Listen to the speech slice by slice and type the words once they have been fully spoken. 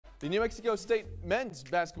The New Mexico State men's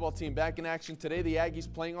basketball team back in action today. The Aggies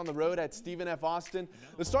playing on the road at Stephen F. Austin.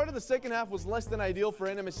 The start of the second half was less than ideal for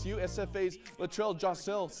NMSU. SFA's Latrell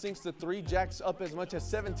Jossell sinks the three. Jacks up as much as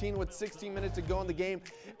 17 with 16 minutes to go in the game.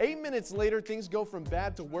 8 minutes later, things go from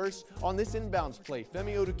bad to worse on this inbounds play.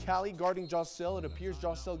 Femi Odukali guarding Jossell. It appears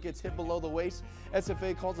Jossell gets hit below the waist.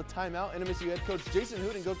 SFA calls a timeout. NMSU head coach Jason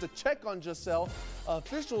Hooten goes to check on Jossell.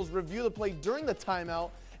 Officials review the play during the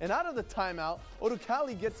timeout. And out of the timeout,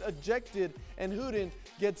 Odukali gets ejected and Hooten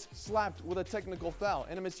gets slapped with a technical foul.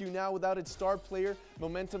 NMSU now without its star player.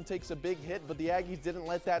 Momentum takes a big hit, but the Aggies didn't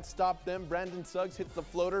let that stop them. Brandon Suggs hits the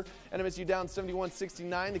floater. NMSU down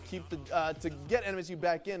 71-69 to get NMSU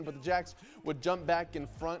back in, but the Jacks would jump back in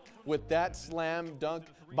front with that slam dunk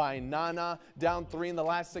by Nana. Down 3 in the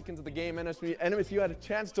last seconds of the game. NMSU had a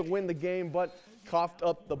chance to win the game, but coughed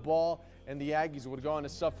up the ball, and the Aggies would go on to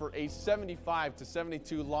suffer a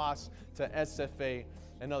 75-72 loss to SFA.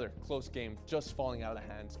 Another close game just falling out of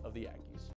the hands of the Aggies.